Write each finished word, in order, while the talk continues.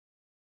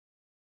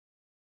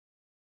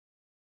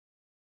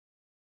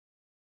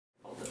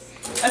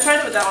I tried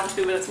it with that one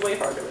too, but it's way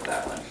harder with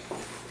that one.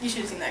 You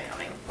should have seen that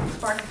coming.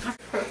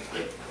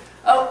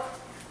 Oh,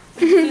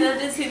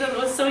 did see that it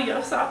was so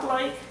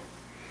Yosop-like?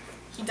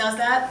 He does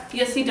that?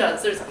 Yes, he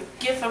does. There's a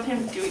gif of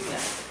him doing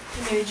that.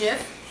 He made a gif?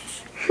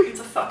 It's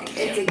a fucking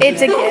gif.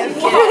 It's a gif.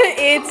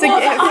 It's a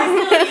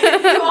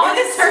gif. You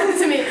always turn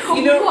to me.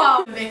 You know,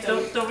 wow.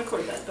 Don't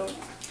record that. Don't.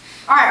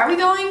 Alright, are we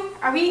going?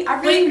 Are we? I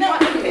really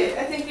want. Okay,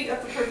 I think we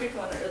got the perfect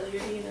one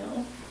earlier, you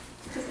know.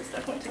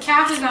 The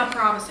calf is not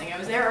promising. I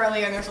was there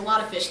earlier and there's a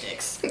lot of fish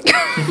sticks.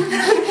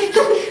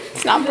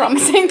 It's not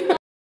promising.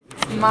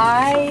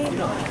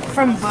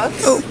 From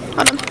books. Oh,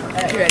 hold on.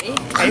 You ready?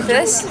 Ready for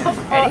this?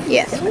 Ready?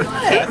 Yes.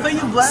 Okay.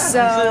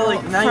 So,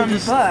 from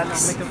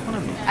books,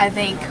 I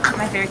think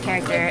my favorite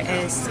character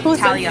is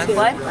Tally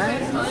Youngblood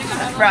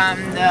from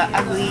the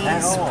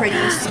Uglies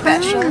Pretty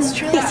Specials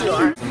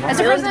trilogy. As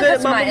a person that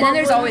puts mine, and then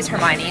there's always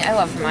Hermione. I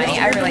love Hermione.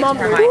 I really like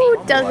Hermione. Who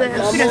doesn't?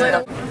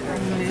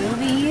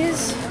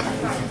 Movies?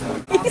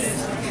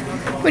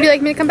 Would you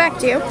like me to come back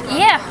to you?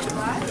 Yeah.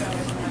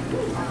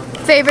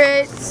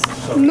 Favorite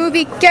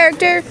movie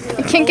character?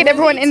 I can't get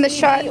everyone in the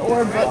shot.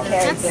 Or book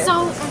character. That's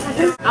so.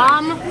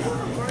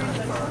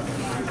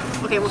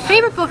 Okay, well,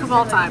 favorite book of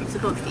all time is The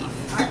Book Thief.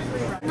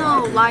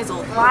 No,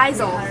 Liesel.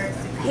 Liesel.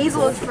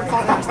 Hazel is for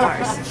Fault in Our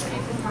Stars.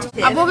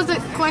 What was the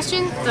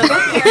question? The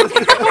book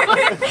character.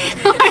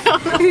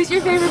 Who's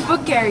your favorite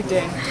book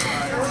character?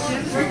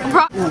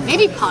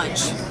 Maybe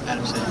Pudge.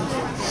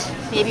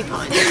 Maybe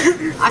Pudge.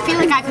 I feel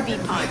like I could be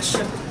Pudge.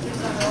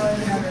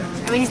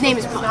 I mean, his name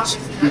is Pudge.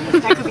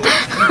 That could be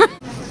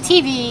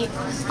TV,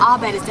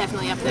 Abed is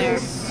definitely up there.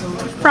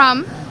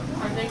 From?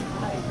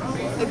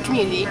 The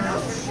Community. I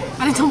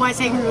didn't know why it's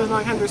taking me a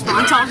long time to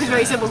respond to all these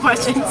very simple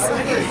questions.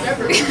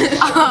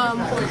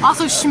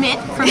 Also Schmidt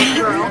from Mean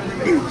Girl.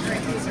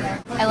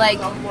 I like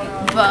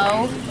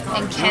Bo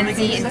and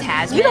Kenzie and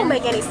Tasman. You don't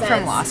make any sense.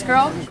 From Lost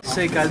Girl.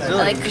 Say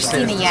Godzilla. I like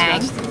Christina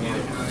Yang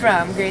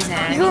from Grey's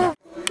Anatomy.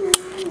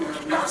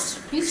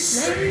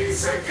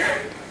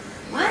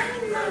 When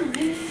the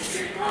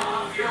music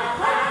of your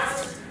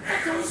heart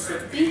echoes the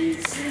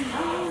beating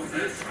of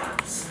the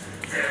drums,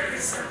 there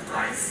is a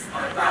life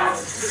about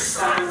to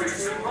start when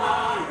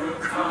tomorrow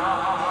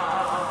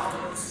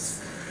comes.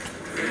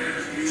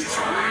 Will you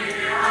join in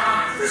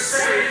our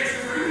crusade?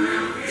 We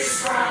will be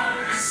strong.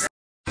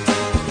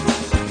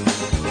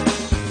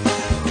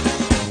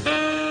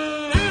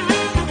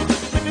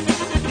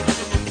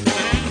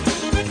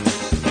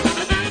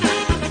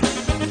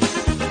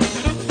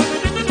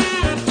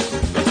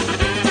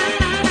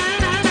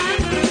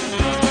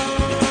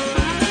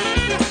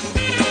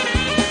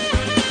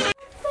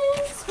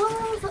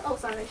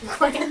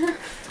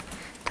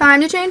 Time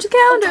to change the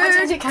calendar.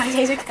 Can I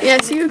change it?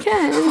 Yes, you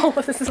can. Oh,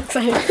 this is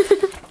exciting.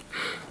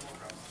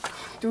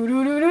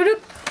 Boo!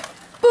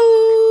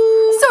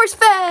 Source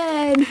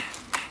fed.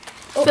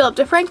 Philip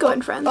DeFranco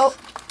and friends.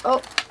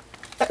 Oh.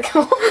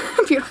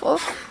 Beautiful.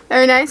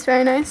 Very nice.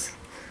 Very nice.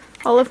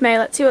 All of May.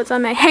 Let's see what's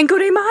on May. Hanko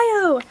de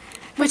Mayo.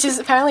 Which is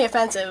apparently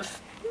offensive.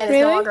 And it's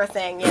Really? no longer a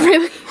thing. Yeah.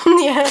 Really?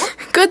 Yeah.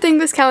 Good thing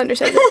this calendar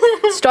says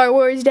it. Star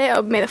Wars Day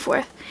of May the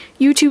 4th.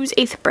 YouTube's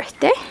 8th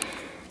birthday.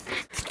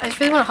 I just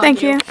really want to hug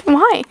Thank you.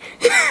 Why?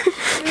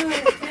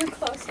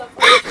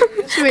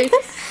 Should we?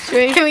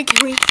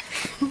 Can we?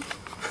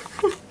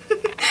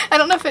 I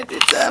don't know if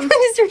it's I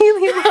just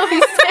really love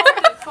you,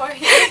 Sarah.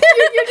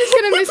 You're just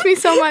gonna miss me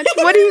so much.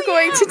 What are you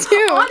going to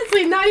do?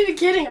 Honestly, not even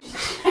kidding. I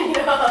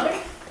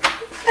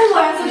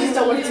just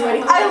don't want to do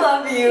anything. I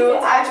love you.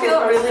 I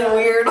feel really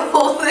weird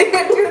holding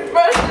a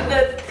toothbrush and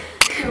a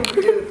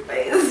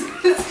toothpaste.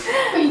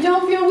 But you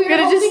don't feel weird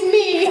Gotta just holding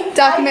me.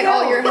 Document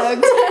all your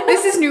hugs.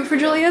 This is new for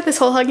Julia, this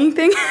whole hugging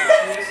thing.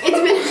 It's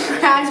been a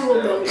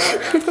gradual build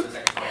up.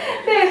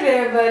 Hey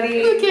there,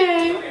 buddy.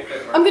 Okay.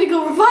 I'm gonna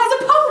go revise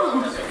a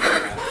poem.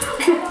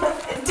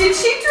 Did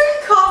she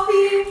drink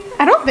coffee?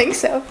 I don't think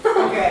so.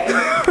 Okay.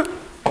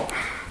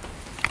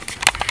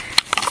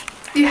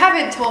 You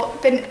haven't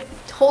been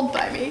told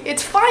by me.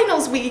 It's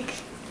finals week.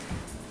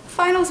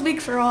 Finals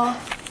week for all.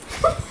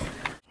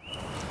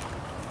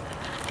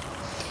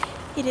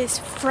 It is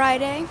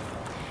Friday,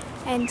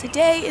 and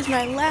today is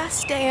my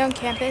last day on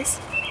campus.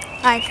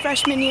 My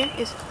freshman year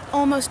is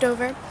almost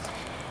over,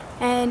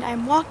 and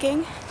I'm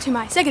walking to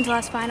my second to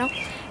last final.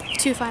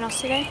 2 finals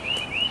today.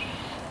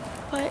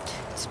 But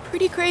it's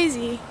pretty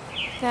crazy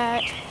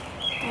that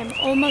I'm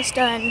almost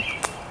done.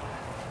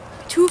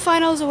 2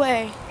 finals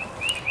away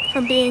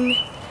from being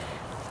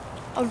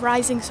a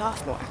rising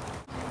sophomore.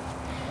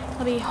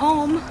 I'll be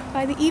home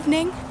by the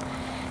evening,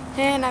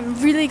 and I'm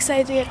really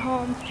excited to get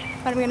home,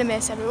 but I'm gonna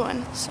miss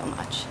everyone so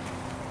much.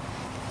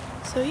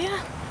 So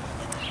yeah,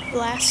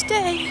 last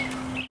day.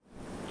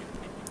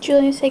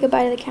 Julian, say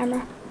goodbye to the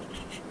camera.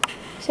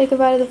 Say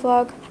goodbye to the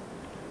vlog.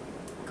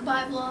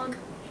 Goodbye, vlog.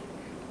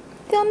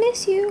 They'll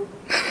miss you.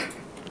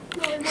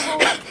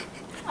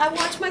 I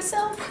watch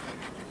myself.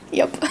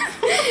 Yep.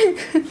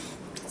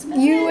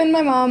 You and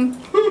my mom.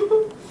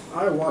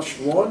 I watched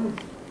one.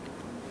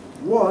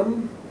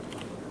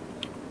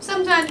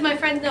 Sometimes my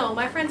friends know.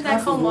 My friends back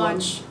Half of home one.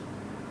 watch.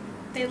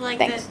 They like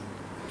Thanks. that.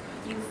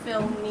 you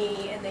film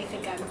me and they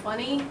think I'm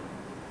funny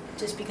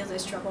just because I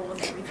struggle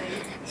with everything.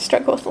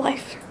 Struggle with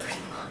life.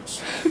 Pretty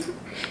much.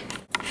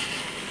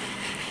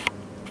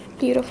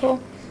 Beautiful.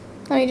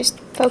 Let me just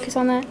focus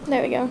on that.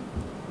 There we go.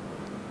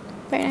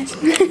 Very nice.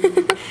 What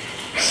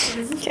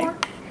is this for?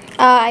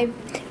 I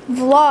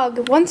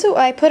vlog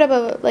I put up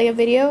a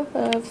video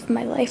of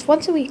my life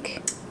once a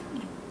week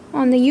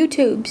on the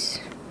YouTubes.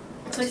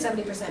 It's like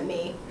 70%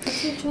 me.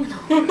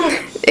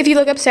 If you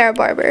look up Sarah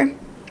Barber.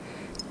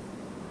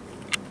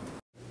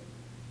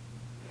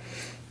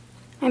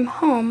 I'm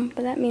home,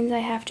 but that means I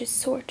have to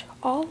sort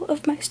all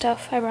of my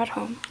stuff I brought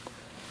home.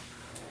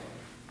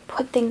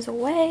 Put things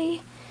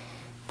away,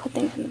 put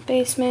things in the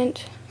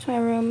basement. So my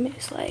room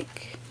is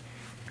like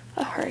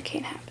a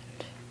hurricane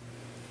happened.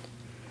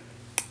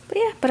 But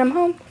yeah, I'm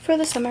home for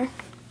the summer.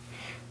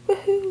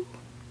 Woohoo!